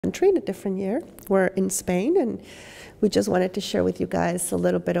country in a different year. We're in Spain, and we just wanted to share with you guys a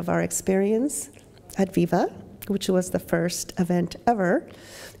little bit of our experience at Viva, which was the first event ever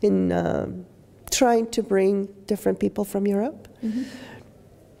in trying to bring different people from Europe. Mm-hmm.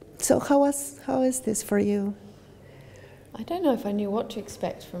 So how is this for you? I don't know if I knew what to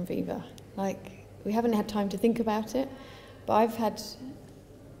expect from Viva. Like, we haven't had time to think about it, but I've had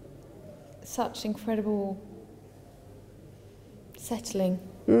such incredible settling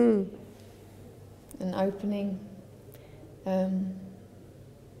and opening. And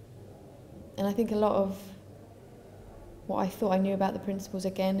I think a lot of what I thought I knew about the principles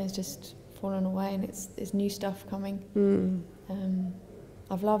again has just fallen away, and it's new stuff coming.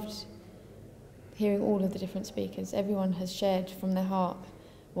 I've loved hearing all of the different speakers. Everyone has shared from their heart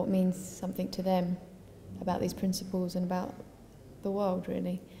what means something to them about these principles and about the world,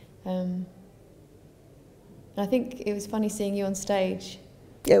 really. And I think it was funny seeing you on stage.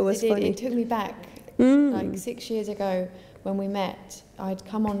 It was funny. It took me back, like 6 years ago when we met. I had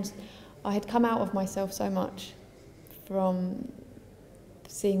come out of myself so much from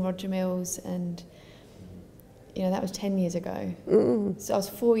seeing Roger Mills, and that was 10 years ago. So I was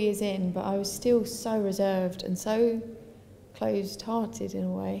 4 years in, but I was still so reserved and so closed-hearted in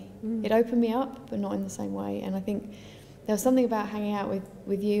a way. It opened me up, but not in the same way. And I think there was something about hanging out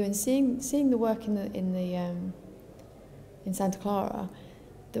with you and seeing the work in Santa Clara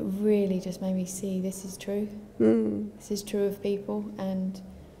that really just made me see this is true. This is true of people, and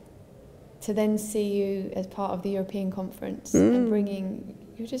to then see you as part of the European conference and bringing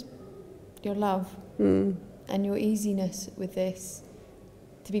your love and your easiness with this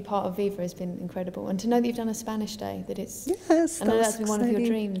to be part of Viva has been incredible. And to know that you've done a Spanish day, I know that's been one of your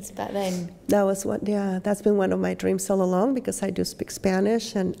dreams back then. That's been one of my dreams all along, because I do speak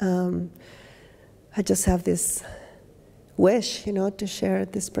Spanish, and I just have this wish, to share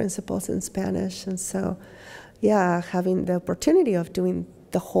these principles in Spanish. And so, having the opportunity of doing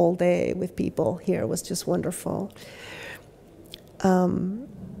the whole day with people here was just wonderful. And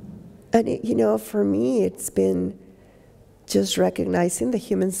for me, it's been just recognizing the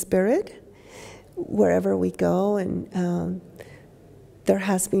human spirit wherever we go, and there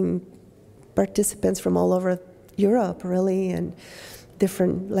has been participants from all over Europe, really, and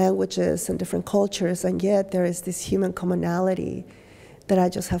different languages and different cultures, and yet there is this human commonality that I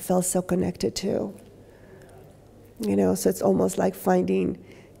just have felt so connected to. So it's almost like finding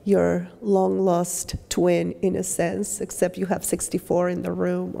your long-lost twin, in a sense, except you have 64 in the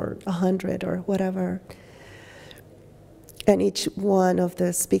room, or 100, or whatever. And each one of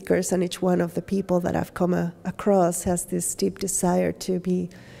the speakers and each one of the people that I've come across has this deep desire to be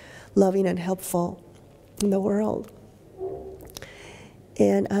loving and helpful in the world.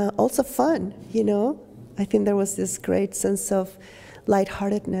 And also fun, I think there was this great sense of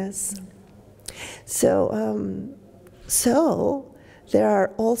lightheartedness. So there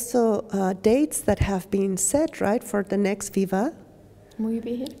are also dates that have been set, right, for the next Viva. Will you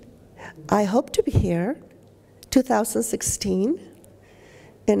be here? I hope to be here, 2016,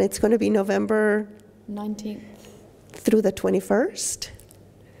 and it's going to be November 19th through the 21st.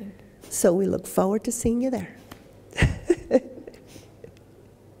 So we look forward to seeing you there.